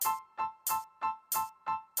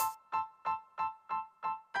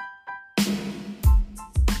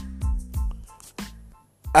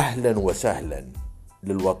أهلا وسهلا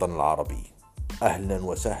للوطن العربي، أهلا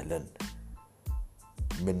وسهلا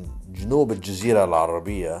من جنوب الجزيرة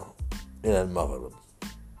العربية إلى المغرب،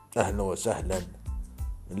 أهلا وسهلا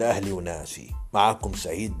لأهلي وناسي. معكم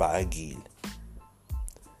سعيد بعاقيل،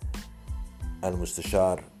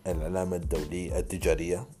 المستشار العلامة الدولية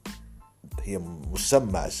التجارية. هي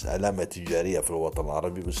مسمى علامة تجارية في الوطن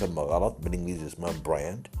العربي، مسمى غلط، بالإنجليزي اسمها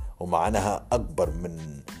براند ومعناها أكبر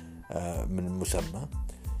من المسمى.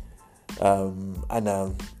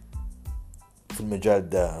 أنا في المجال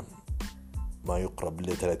ده ما يقرب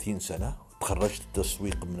ل 30 سنة. تخرجت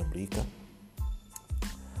تسويق من أمريكا،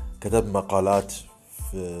 كتبت مقالات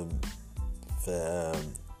في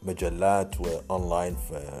مجلات وأونلاين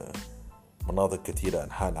في مناطق كثيرة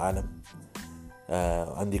أنحاء العالم.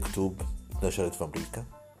 عندي كتب نشرت في أمريكا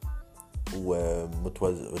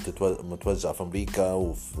ومتوزعة في أمريكا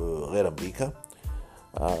وفي غير أمريكا،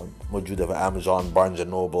 موجودة في أمازون، بارنز اند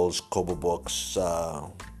نوبلز، كوبو بوكس،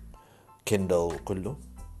 كيندل، كله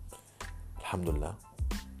الحمد لله.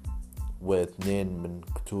 واثنين من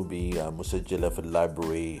كتبي مسجلة في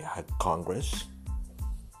اللايبراري حق كونغرس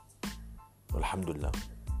والحمد لله.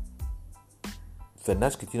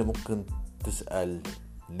 فالناس كتير ممكن تسأل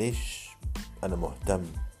ليش أنا مهتم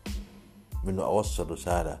منه أوصل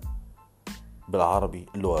رسالة بالعربي،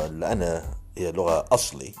 اللغة اللي أنا هي لغة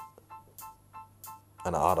أصلي،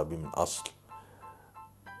 أنا عربي من أصل،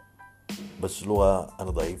 بس لغة أنا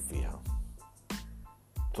ضعيف فيها.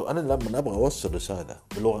 فأنا لما أبغى أوصل رسالة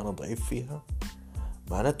بلغة أنا ضعيف فيها،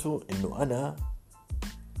 معناته إنه أنا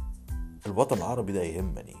الوطن العربي ده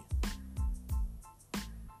يهمني.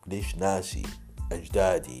 ليش؟ ناسي،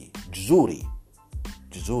 أجدادي،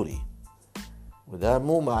 جذوري. وده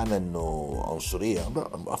مو معنى إنه عنصرية،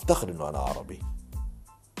 أفتخر إنه أنا عربي،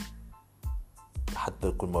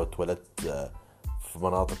 حتى كل ما اتولدت في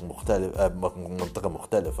مناطق مختلفة، منطقة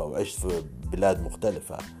مختلفة، وعشت في بلاد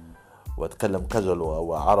مختلفة، وأتكلم كذا لغة،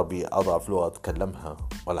 وعربي أضعف لغة أتكلمها،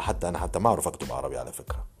 ولا حتى أنا ما أعرف أكتب عربي على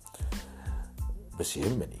فكرة. بس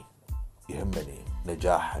يهمني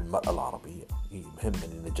نجاح المرأة العربية،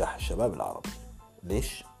 يهمني نجاح الشباب العربي.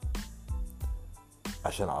 ليش؟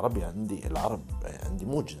 عشان عربي العرب عندي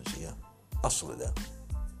مو جنسية، أصل ده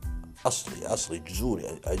أصلي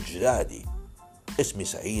جذوري، أجدادي. اسمي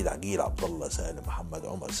سعيد عقيل عبد الله سالم محمد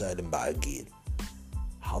عمر سالم بعقيل،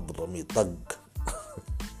 حضرمي طق.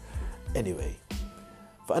 anyway،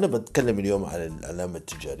 فأنا بتكلم اليوم عن العلامة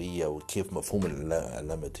التجارية وكيف مفهوم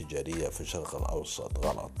العلامة التجارية في الشرق الأوسط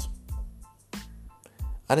غلط.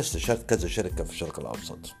 أنا استشرت كذا شركة في الشرق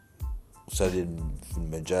الأوسط، وصار في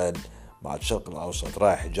المجال مع الشرق الأوسط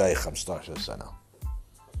رايح جاي 15 سنة،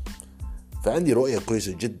 فعندي رؤية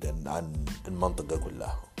كويسة جدا عن المنطقة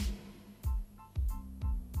كلها.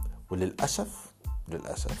 وللأسف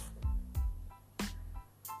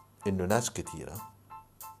إنه ناس كثيرة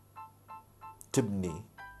تبني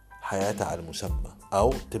حياتها على مسمى،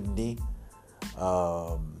 أو تبني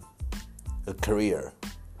الكارير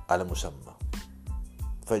على مسمى.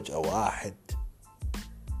 فجأة واحد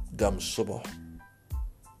قام الصبح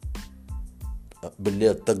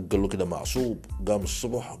بالليل طق له كده معصوب، قام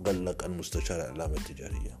الصبح قال لك المستشار العلامة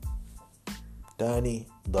التجارية. تاني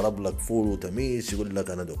ضرب لك فول وتميس يقول لك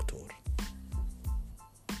أنا دكتور.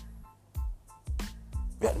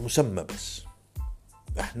 يعني مسمى بس،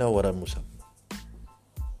 احنا ورا المسمى،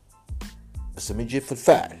 بس لما يجي في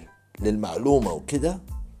الفعل للمعلومة وكده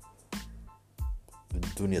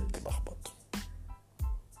الدنيا تتلخبط.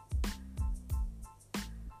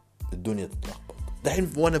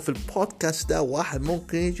 دحين وانا في البودكاست ده واحد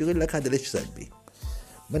ممكن يجي يقول لك هذا ليش سلبي؟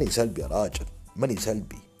 ماني سلبي يا راجل، ماني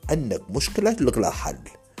سلبي. عندك مشكلة لك لها حل.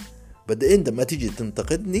 بدأ انت ما تيجي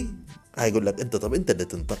تنتقدني هيقول لك انت، طب انت اللي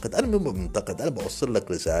تنتقد، انا مو بنتقد، انا بوصل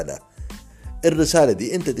لك رسالة. الرسالة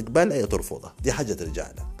دي انت تقبلها يا ترفضها، دي حاجة ترجع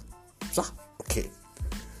لك، صح؟ اوكي.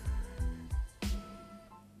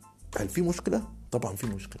 هل في مشكلة؟ طبعا في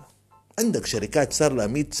مشكلة. عندك شركات صار لها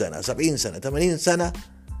 100 سنة 70 سنة 80 سنة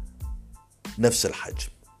نفس الحجم.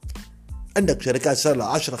 عندك شركات صار لها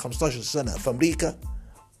 10 15 سنة في أمريكا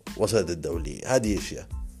وصلت الدولية. هذه أشياء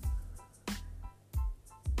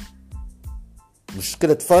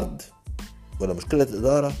مشكلة فرد، ولا مشكلة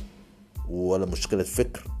إدارة، ولا مشكلة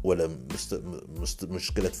فكر، ولا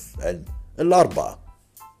مشكلة علم. الأربعة.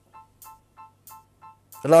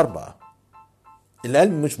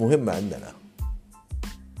 العلم مش مهم عندنا،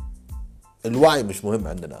 الوعي مش مهم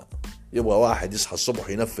عندنا. يبغى واحد يصحى الصبح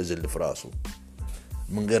ينفذ اللي في راسه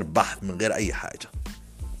من غير بحث، من غير أي حاجة.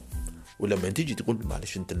 ولما تيجي تقول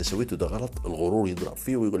معلش انت اللي سويته ده غلط، الغرور يضرب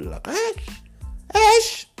فيه ويقول لك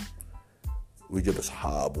ايش ويجيب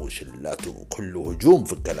اصحابه وشلاته وكله هجوم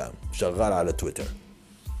في الكلام، شغال على تويتر.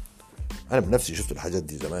 أنا بنفسي شفت الحاجات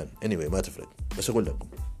دي زمان. anyway ما تفرق، بس أقول لكم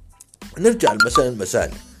نرجع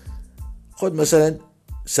مثلا خذ مثلا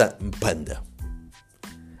باندا.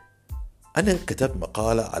 أنا كتبت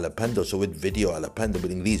مقالة على باندا وسويت فيديو على باندا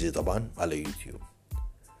بالإنجليزي طبعا على يوتيوب.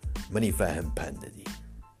 ماني فاهم باندا دي.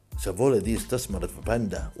 سافولا دي استثمرت في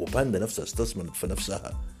باندا، وباندا نفسها استثمرت في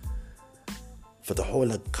نفسها. فتحوا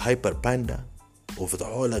لك هايبر باندا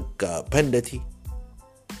وفتحوا لك باندتي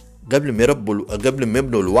قبل ما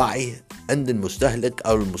يبنوا الوعي عند المستهلك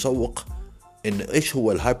أو المسوق إن إيش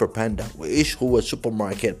هو الهايبر باندا وإيش هو السوبر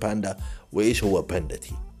ماركت باندا وإيش هو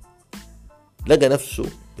باندتي. لقى نفسه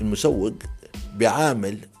المسوق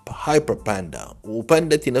بيعامل هايبر باندا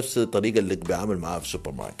وباندتي نفس الطريقة اللي بيعامل معاها في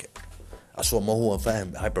السوبر ماركت. أصلا ما هو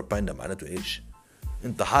فاهم هايبر باندا معناته إيش.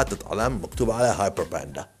 أنت حاطط علامة مكتوب عليها هايبر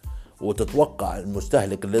باندا، وتتوقع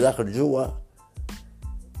المستهلك اللي داخل جوا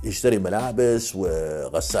يشتري ملابس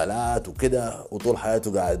وغسالات وكده، وطول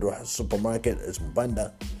حياته قاعد يروح السوبر ماركت اسمه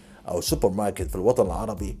باندا أو سوبر ماركت في الوطن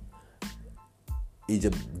العربي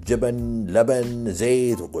يجيب جبن لبن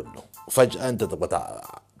زيت وكله، وفجأة أنت تبغى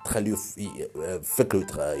تخليه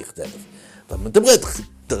فكره يختلف. طب ما تبغى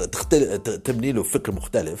تبني له فكر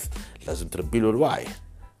مختلف لازم تربي له الوعي.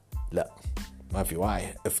 لا ما في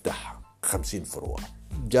وعي، افتح 50 فروع.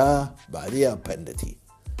 جاء بعديها باندتي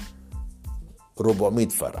 400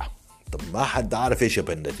 فرع. طب ما حد عارف ايش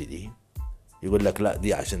باندتي دي، يقول لك لا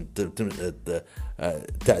دي عشان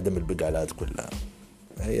تعدم البقالات كلها.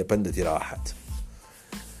 هي باندتي راحت.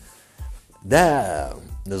 ده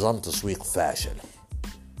نظام تسويق فاشل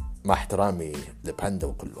مع احترامي لباندا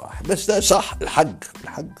وكل واحد، بس ده صح. الحق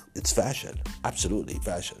it's فاشل، absolutely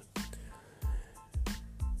فاشل.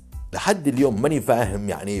 لحد اليوم ماني فاهم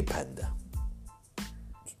يعني ايه باندا.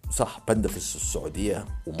 صح باندا في السعودية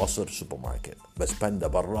ومصر سوبر ماركت، بس باندا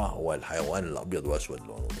برا هو الحيوان الابيض واسود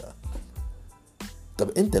لونه ده. طب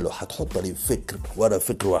انت لو هتحط لي فكر ورا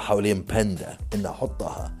فكر حوالين باندا ان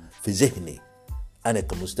احطها في ذهني انا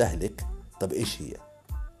كمستهلك، طب ايش هي؟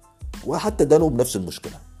 وحتى دانوب نفس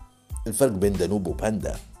المشكلة. الفرق بين دانوب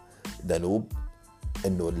وباندا، دانوب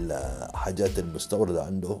انه الحاجات المستوردة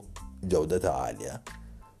عنده جودتها عالية،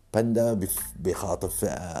 باندا بيخاطب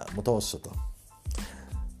فئة متوسطة.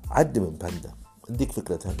 عد من باندا اديك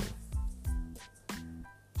فكرة ثانية.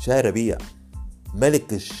 شاي ربيع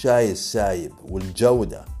ملك الشاي السايب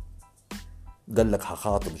والجودة قال لك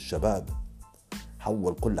حخاطب الشباب،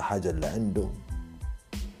 حول كل حاجة اللي عنده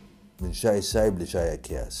من شاي سايب لشاي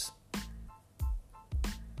أكياس.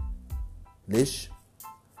 ليش؟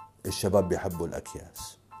 الشباب بيحبوا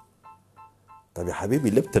الأكياس. طب يا حبيبي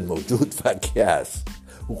لبتن موجود في أكياس،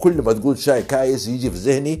 وكل ما تقول شاي كايس يجي في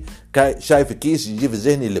ذهني شاي في كيس، يجي في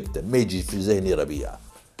ذهني لبتن، ما يجي في ذهني ربيع.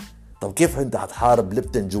 طب كيف انت هتحارب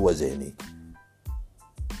لبتن جوا ذهني؟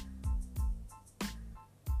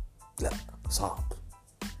 لا صعب.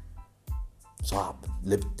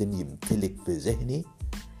 لبتن يمتلك في ذهني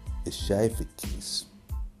الشاي في الكيس،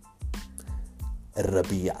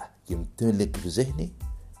 الربيع يمتلك في ذهني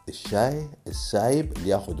الشاي السايب اللي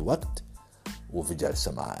ياخد وقت وفي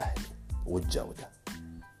جلسة مع أهلي والجودة.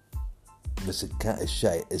 بس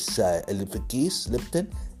الشاي السايب اللي في الكيس لبتن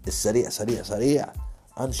السريع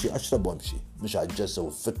أمشي أشرب وأمشي، مش على الجلسة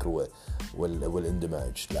والفكر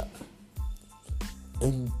والاندماج. لا،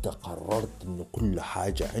 أنت قررت إن كل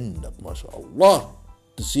حاجة عندك ما شاء الله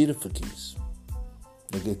تصير في كيس.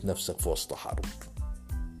 لقيت نفسك في وسط حرب.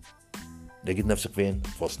 لقيت نفسك فين؟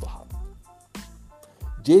 في وسط حرب.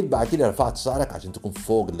 جيت بعد كده رفعت سعرك عشان تكون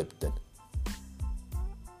فوق اللبتن.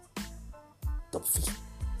 طب في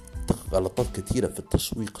غلطات كثيرة في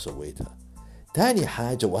التسويق سويتها. تاني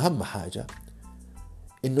حاجة وأهم حاجة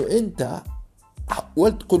إنه أنت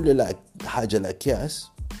حولت كل حاجة الأكياس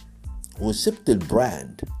وسبت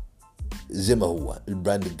البراند زي ما هو،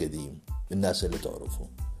 البراند القديم الناس اللي تعرفه.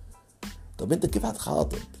 طب أنت كيف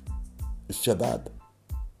هتخاطب الشباب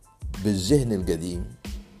بالذهن القديم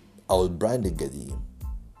أو البراند القديم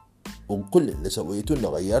وكل اللي سويته إنه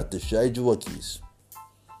غيرت الشاي جوا كيس؟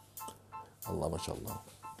 الله ما شاء الله.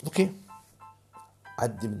 أوكي،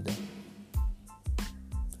 عدي من ده.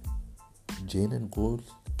 جينا نقول،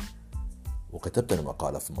 وكتبت أنا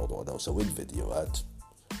مقالة في الموضوع ده وسويت فيديوهات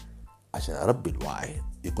عشان أربي الوعي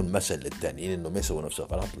يكون مثل للتانيين إنه ما يسووا نفس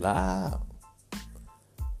الغلط. لا،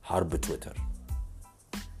 حرب تويتر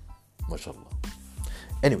ما شاء الله.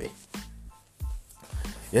 anyway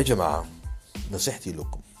يا جماعة، نصيحتي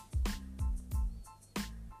لكم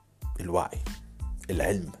الوعي،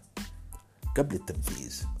 العلم قبل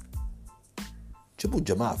التنفيذ. جيبوا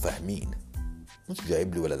جماعة فاهمين، مش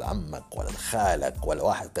جايب لي ولد عمك ولا خالك ولا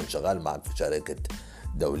واحد كان شغال معك في شركة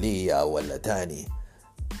دولية ولا تاني.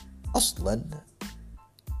 أصلا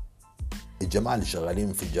الجماعة اللي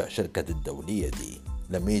شغالين في الشركات الدولية دي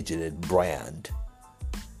لما يجي للبراند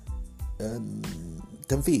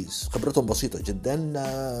تنفيذ خبرتهم بسيطة جدا.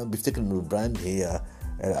 بيفتكر إنه البراند هي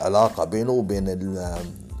العلاقة بينه وبين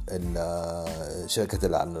شركة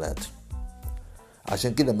الإعلانات.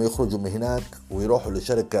 عشان كده لما يخرجوا من هناك ويروحوا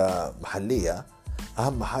لشركة محلية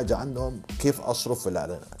أهم حاجة عندهم كيف أصرف في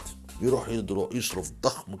الإعلانات. يروح يصرف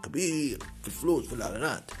ضخم كبير في الفلوس في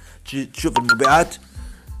الإعلانات.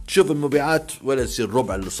 تشوف المبيعات ولا تصير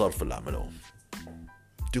ربع اللي صار في اللي عملوه.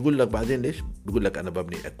 تقول لك بعدين ليش؟ بيقول لك أنا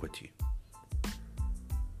ببني إكويتي.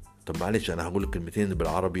 طب معلش أنا هقول لك كلمتين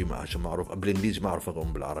بالعربي عشان ما أعرف، بالإنجليزي ما أعرف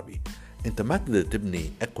أقولهم بالعربي. أنت ما تقدر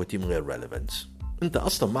تبني إكويتي من غير ريليفنس. أنت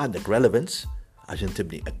أصلا ما عندك ريليفنس عشان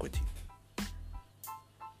تبني إكويتي.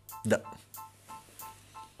 لا،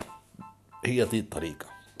 هي دي الطريقة.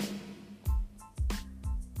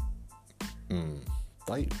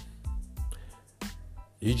 طيب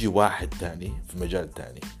يجي واحد تاني في مجال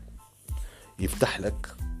تاني يفتح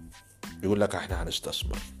لك يقول لك احنا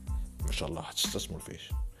هنستثمر. ما شاء الله هتستثمر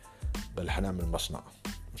فيش؟ قال هنعمل مصنع.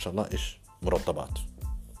 ما شاء الله ايش؟ مرطبات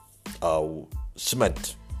او سمنت.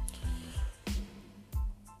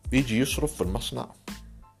 يجي يصرف في المصنع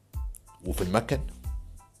وفي المكن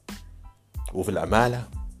وفي العمالة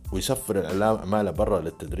ويسفر العمالة برا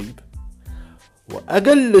للتدريب،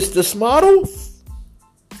 وأقل استثماره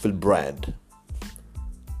في البراند.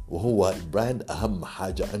 وهو البراند أهم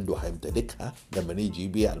حاجة عنده هيمتلكها لما يجي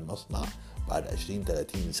يبيع المصنع بعد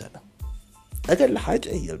 20-30 سنة. أقل حاجة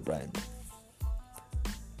هي البراند.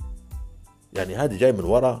 يعني هذا جاي من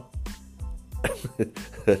وراء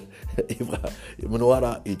يبغى من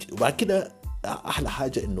وراء يجي. وبعد كده أحلى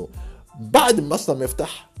حاجة إنه بعد المصنع ما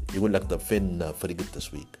يفتح يقول لك طب فين فريق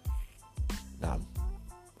التسويق؟ نعم،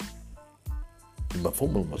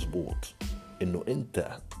 المفهوم المضبوط إنه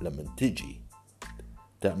أنت لما تيجي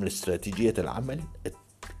تعمل استراتيجية العمل،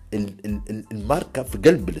 الماركة في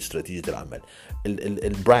قلب الاستراتيجية العمل،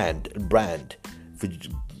 البراند في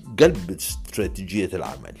قلب استراتيجية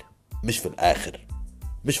العمل، مش في الآخر،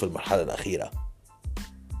 مش في المرحلة الأخيرة.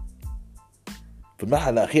 في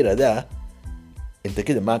المرحلة الأخيرة ده أنت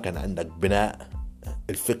كده ما كان عندك بناء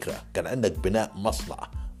الفكرة، كان عندك بناء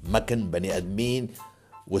مصنع، مكن بني أدمين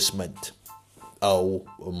واسمنت أو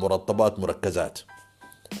مرطبات مركزات.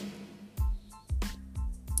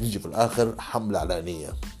 يجي في الآخر حملة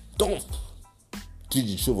إعلانية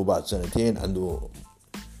تيجي تشوفه بعد 2 عنده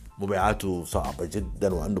مبيعاته صعبة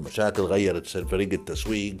جدا وعنده مشاكل. غير فريق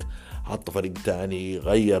التسويق، حط فريق تاني،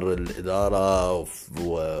 غير الإدارة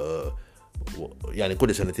يعني كل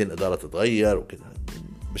 2 إدارة تتغير وكده.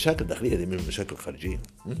 مشاكل داخلية دي من مشاكل خارجية.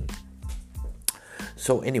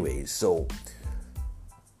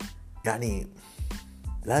 يعني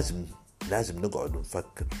لازم نقعد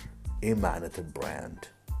ونفكر ايه معنى البراند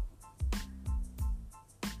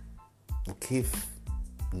وكيف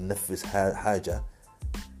ننفذ حاجة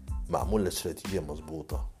معمولة استراتيجية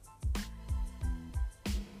مضبوطة.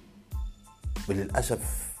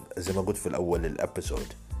 وللأسف زي ما قلت في الأول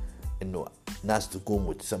الابيسود إنه ناس تقوم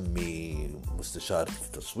وتسمي مستشار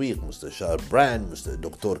تسويق، مستشار براند،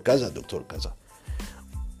 دكتور كذا دكتور كذا.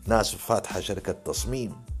 ناس فاتحة شركة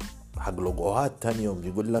تصميم حق لوجوهات، تاني يوم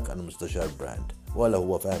يقول لك أنا مستشار براند، ولا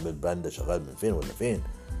هو فاهم البراند شغال من فين ولا فين،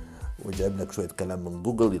 وجايب لك شوية كلام من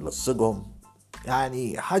جوجل يلصقهم.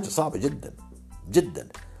 يعني حاجة صعبة جدا جدا.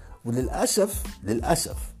 وللأسف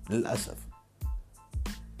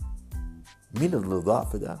مين اللي ضاع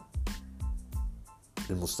في ده؟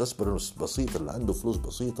 المستثمر البسيط اللي عنده فلوس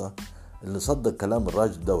بسيطة، اللي صدق كلام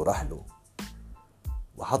الراجل ده وراح له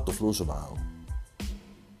وحط فلوسه معه.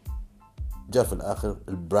 جاء في الآخر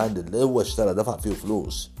البراند اللي هو اشترى دفع فيه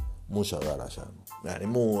فلوس مو شغال عشانه. يعني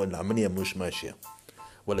مو العملية مش ماشية.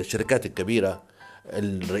 ولا الشركات الكبيرة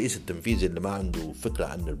الرئيس التنفيذي اللي ما عنده فكرة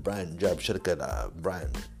عن البراند جاب شركة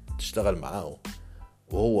براند تشتغل معاه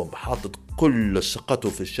وهو حاطط كل ثقته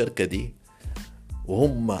في الشركة دي،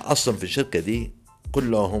 وهم أصلا في الشركة دي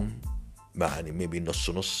كلهم يعني ميبي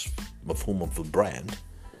نص مفهومهم في البراند،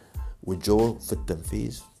 وجو في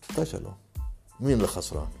التنفيذ فشلوا. مين اللي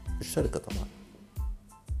خسران؟ الشركة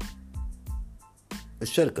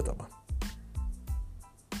طبعا.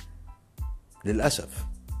 للأسف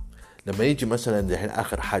لما يجي مثلا الحين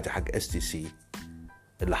آخر حاجة حق STC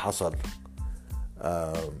اللي حصل،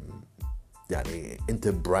 يعني انت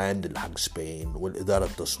براند اللي حق سبين والإدارة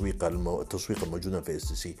التسويق الموجودة في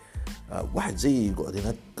STC. واحد زي يقعد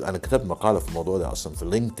هناك، أنا كتبت مقالة في الموضوع ده أصلا في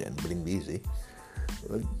لينكدين بالإنجليزي.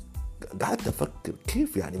 قعدت أفكر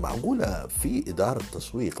كيف يعني معقولة في إدارة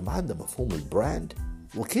تسويق ما عندها مفهوم البراند،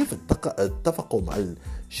 وكيف اتفقوا مع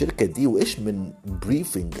الشركة دي، وإيش من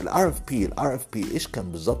بريفنج ال RFP إيش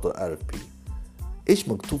كان بالضبط ال RFP. ايش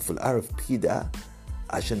مكتوب في الRFP ده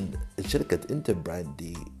عشان شركة انت براند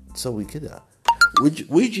دي تسوي كده؟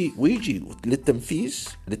 ويجي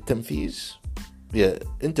للتنفيذ يا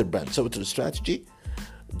انت براند سوت الاستراتيجي،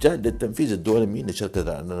 جاء للتنفيذ الدولي مين؟ لشركة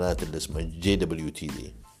الاعلانات اللي اسمها JWTD.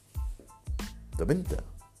 طب انت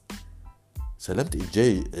سلمت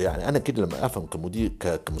يعني انا كده لما افهم كمدير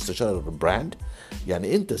كمستشار براند،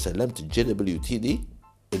 يعني انت سلمت JWTD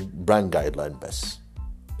البراند جايد لاين بس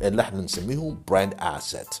اللي احنا نسميهم براند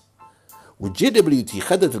اسيت، والJWT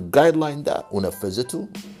خدت الجايد لاين ده ونفذته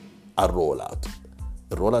على الرول اوت.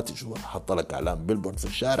 الرول اوت شو؟ حط لك اعلان بيلبورد في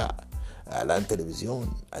الشارع، اعلان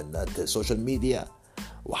تلفزيون، اعلانات سوشيال ميديا،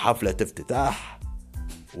 وحفلة افتتاح،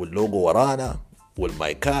 واللوجو ورانا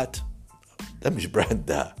والمايكات. ده مش براند،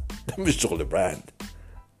 ده مش شغل براند،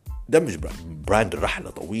 ده مش براند رحلة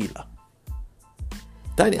طويلة.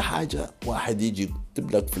 تاني حاجة، واحد يجي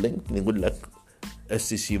يكتب لك في لينكدين يقول لك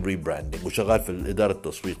SCC rebranding وشغال في إدارة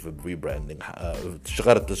التسويق في rebranding،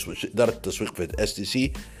 شغال إدارة التسويق في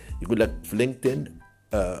SCC، يقول لك في لينكدين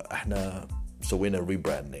احنا سوينا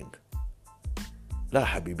rebranding. لا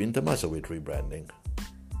حبيبي، انت ما سويت rebranding.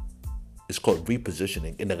 It's called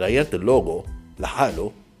repositioning. إن غيرت اللوجو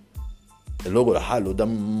لحاله، اللوجو لحاله ده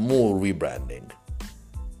مو rebranding.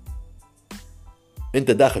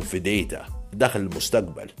 انت داخل في ديتا، داخل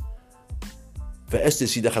المستقبل.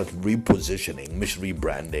 فSTC دخلت repositioning مش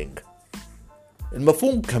rebranding.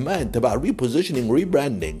 المفهوم كمان تبع repositioning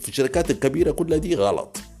rebranding في الشركات الكبيرة كلها دي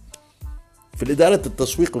غلط، في الإدارة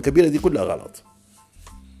التسويق الكبيرة دي كلها غلط.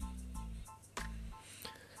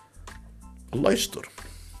 الله يستر.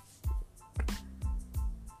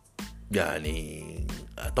 يعني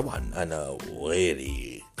طبعا أنا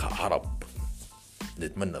وغيري كعرب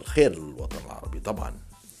نتمنى الخير للوطن العربي طبعا،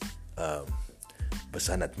 بس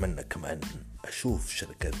أنا أتمنى كمان أشوف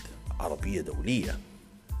شركات عربية دولية،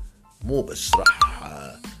 مو بس راح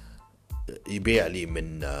يبيع لي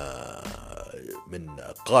من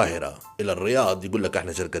القاهرة إلى الرياض يقول لك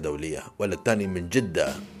احنا شركة دولية، ولا الثاني من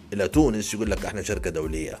جدة إلى تونس يقول لك احنا شركة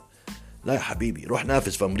دولية. لا يا حبيبي، روح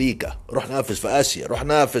نافس في أمريكا، روح نافس في آسيا، روح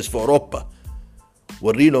نافس في أوروبا،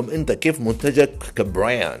 وري لهم أنت كيف منتجك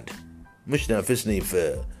كبراند، مش نافسني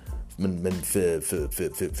في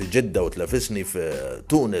في جدة وتلافسني في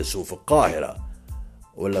تونس وفي القاهرة،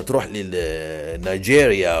 ولا تروح لي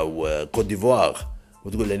نيجيريا وكوت ديفوار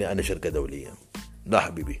وتقول لي أنا شركة دولية. لا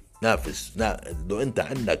حبيبي، نافس. لو أنت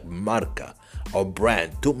عندك ماركة أو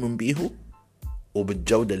براند تؤمن بيه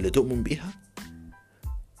وبالجودة اللي تؤمن بيها،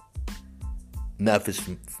 نافس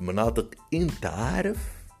في مناطق أنت عارف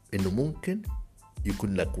إنه ممكن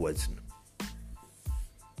يكون لك وزن.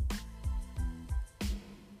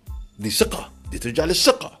 دي ثقة، دي ترجع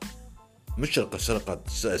للثقة، مش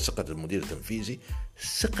ثقة المدير التنفيذي،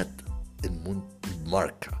 ثقة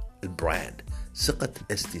الماركة البراند، ثقة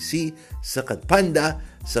STC، ثقة باندا،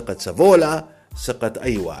 ثقة سافولا، ثقة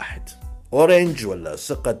أي واحد، أورنج، ولا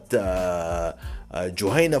ثقة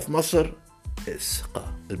جهينة في مصر.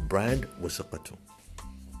 الثقة البراند وثقته.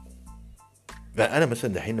 يعني أنا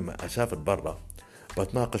مثلا دحين لما أسافر برا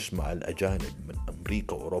بتناقش مع الأجانب من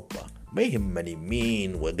أمريكا وأوروبا، ما يهمني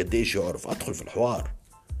مين وقديش يعرف، أدخل في الحوار.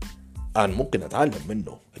 أنا ممكن أتعلم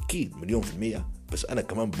منه أكيد 1,000,000%، بس أنا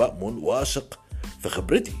كمان بأمن واثق في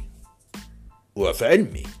خبرتي وفي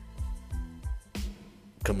علمي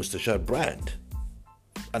كمستشار براند.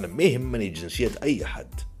 أنا ما يهمني جنسية أي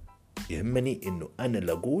حد، يهمني إنه أنا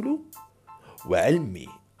اللي أقوله وعلمي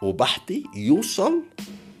وبحثي يوصل.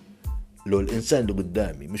 لو الإنسان اللي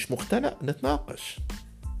قدامي مش مقتنع نتناقش،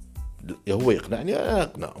 هو يقنعني أنا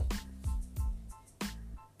أقنعه.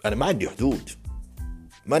 أنا ما عندي حدود،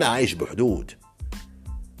 ما أنا عايش بحدود.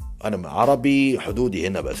 أنا عربي حدودي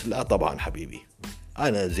هنا بس، لا طبعا حبيبي،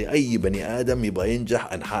 أنا زي أي بني آدم يبغى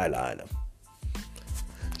ينجح أنحاء العالم.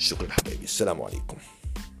 شكرا حبيبي، السلام عليكم.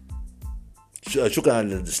 شكرا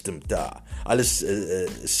على الاستمتاع، على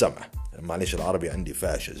السمع. معليش العربي عندي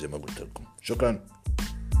فاشل زي ما قلت لكم. شكرا.